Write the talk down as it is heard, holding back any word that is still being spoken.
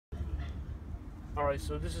Alright,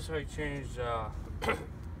 so this is how you change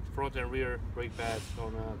front and rear brake pads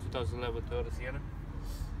on 2011 Toyota Sienna.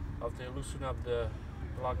 After you loosen up the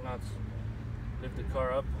lock nuts, lift the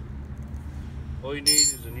car up. All you need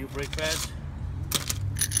is a new brake pad,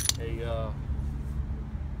 a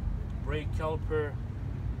brake caliper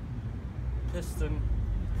piston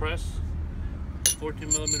press, a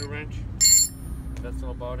 14mm wrench. That's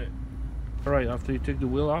all about it. Alright, after you take the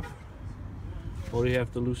wheel off, all you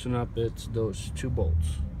have to loosen up is those two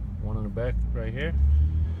bolts. One on the back right here,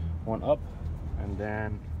 one up, and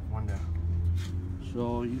then one down.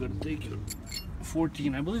 So you gotta take your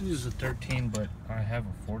 14, I believe this is a 13, but I have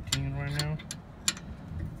a 14 right now.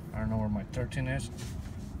 I don't know where my 13 is.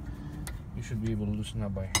 You should be able to loosen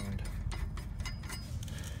up by hand.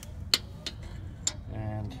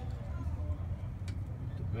 And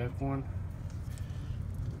the back one.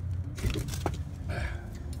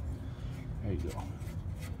 There you go.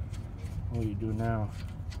 What you do now,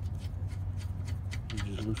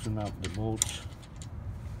 you just loosen up the bolts.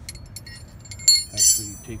 Actually,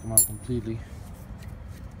 you take them out completely.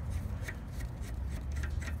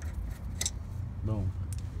 Boom.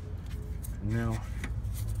 And now,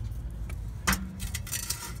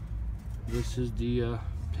 this is the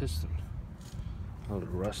piston. A little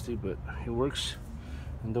rusty, but it works.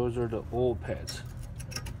 And those are the old pads.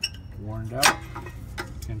 Worn out. You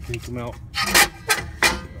can take them out.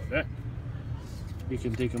 Like that. You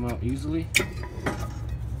can take them out easily.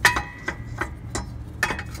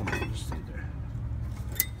 Come on, just stay there.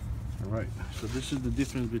 Alright, so this is the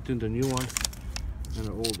difference between the new one and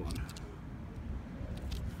the old one.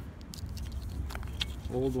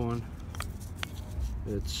 Old one,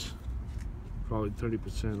 it's probably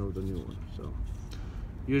 30% of the new one. So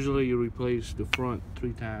usually you replace the front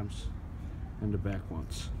 3 times and the back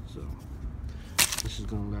once. So this is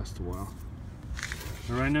gonna last a while.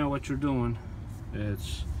 And right now what you're doing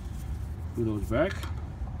is put those back,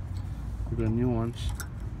 put the new ones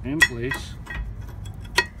in place.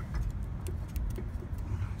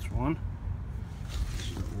 That's one. This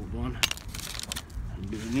is the old one.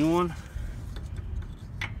 And do the new one.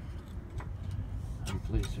 And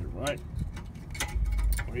place it right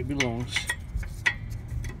where it belongs.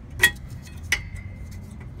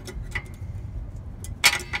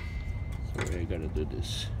 Sorry, I gotta do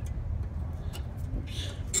this.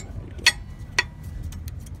 Oops. There you go.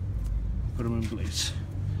 Put them in place.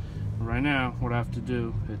 Right now, what I have to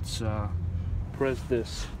do is press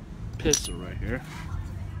this piston right here.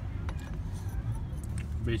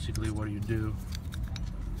 Basically, what you do,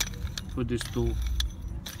 put this tool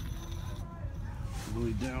all the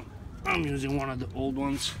way down. I'm using one of the old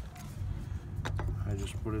ones. I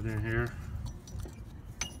just put it in here.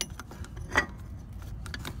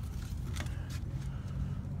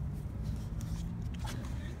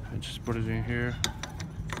 I just put it in here.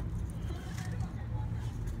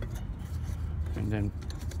 And then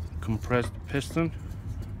compress the piston.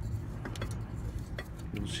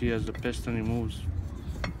 You'll see as the piston it moves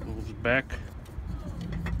back.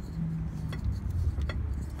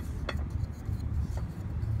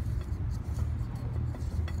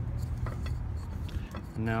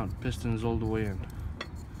 And now the piston is all the way in.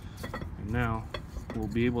 And now we'll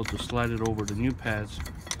be able to slide it over the new pads.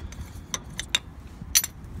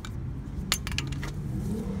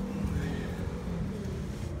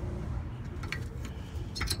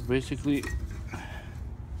 So basically,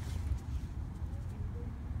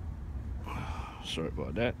 sorry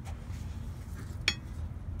about that.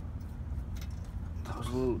 Those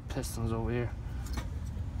little pistons over here.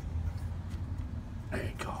 There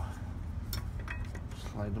you go.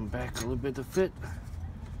 Slide them back a little bit to fit.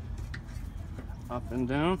 Up and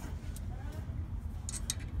down.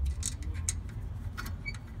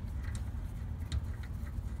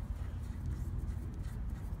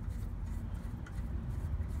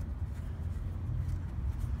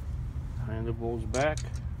 Tighten the bolts back.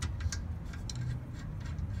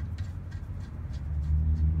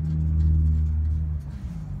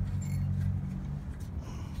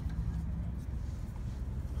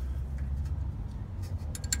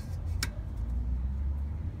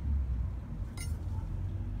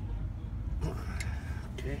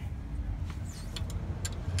 Okay.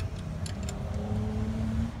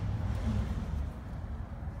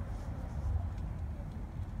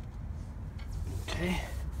 Okay.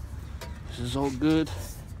 This is all good.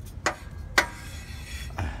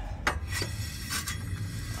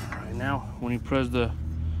 Alright, now when you press the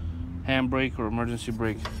handbrake or emergency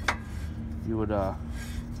brake, you would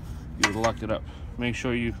lock it up. Make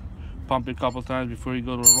sure you pump it a couple times before you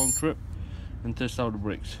go to a long trip and test out the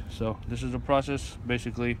brakes. So this is the process.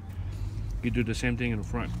 Basically, you do the same thing in the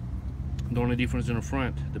front. The only difference in the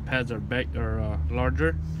front, the pads are larger,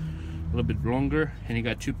 a little bit longer, and you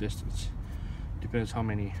got 2 pistons. Depends how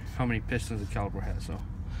many pistons the caliper has. So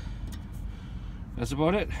that's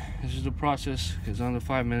about it. This is the process. It's under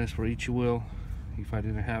 5 minutes for each wheel, if I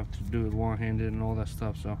didn't have to do it one-handed and all that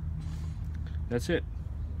stuff. So that's it.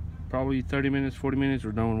 Probably 30 minutes, 40 minutes,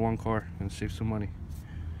 we're done with one car and save some money.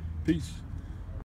 Peace.